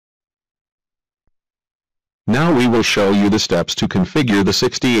Now we will show you the steps to configure the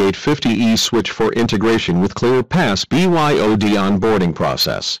 6850E switch for integration with ClearPass BYOD onboarding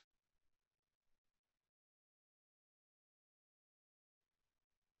process.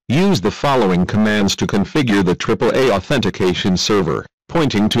 Use the following commands to configure the AAA authentication server,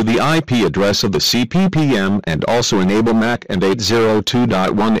 pointing to the IP address of the CPPM, and also enable MAC and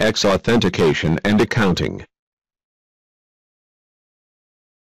 802.1x authentication and accounting.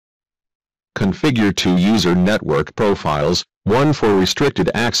 Configure two user network profiles, one for restricted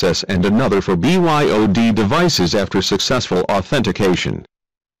access and another for BYOD devices after successful authentication.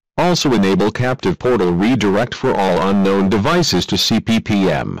 Also enable captive portal redirect for all unknown devices to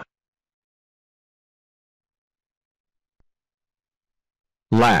CPPM.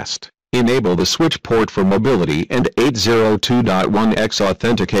 Last, enable the switch port for mobility and 802.1x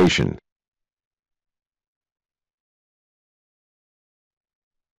authentication.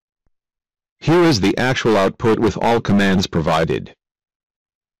 Here is the actual output with all commands provided.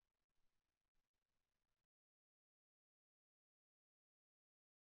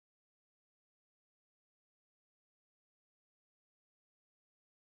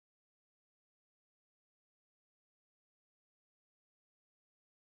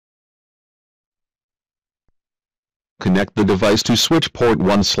 Connect the device to switch port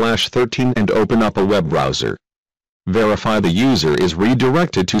 1/13 and open up a web browser. Verify the user is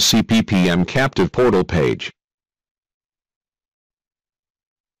redirected to CPPM captive portal page.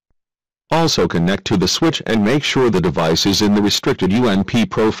 Also connect to the switch and make sure the device is in the restricted UNP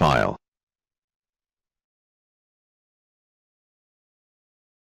profile.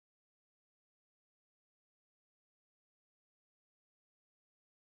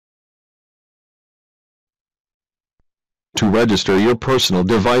 To register your personal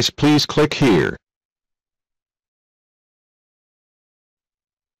device, please click here.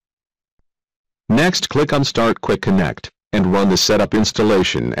 Next, click on Start Quick Connect, and run the setup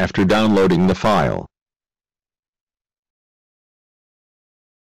installation after downloading the file.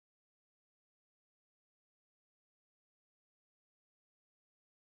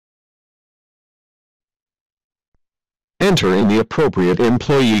 Enter in the appropriate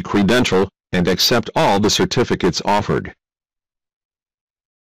employee credential, and accept all the certificates offered.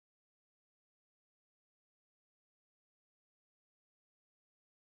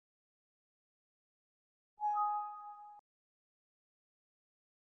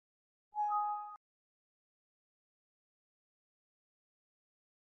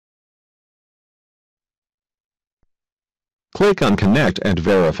 Click on Connect and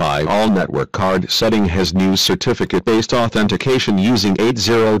verify all network card setting has new certificate-based authentication using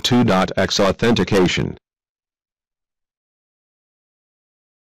 802.x authentication.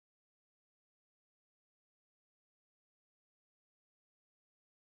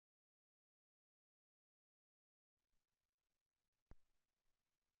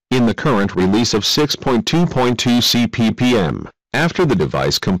 In the current release of 6.2.2 CPPM, after the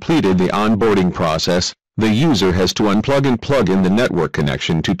device completed the onboarding process, the user has to unplug and plug in the network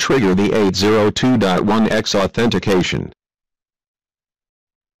connection to trigger the 802.1x authentication.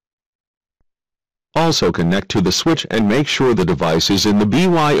 Also connect to the switch and make sure the device is in the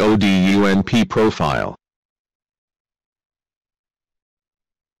BYOD UNP profile.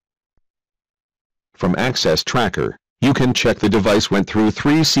 From Access Tracker, you can check the device went through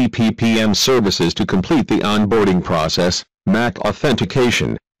 3 CPPM services to complete the onboarding process: MAC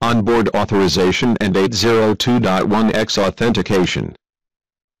authentication, onboard authorization and 802.1x authentication.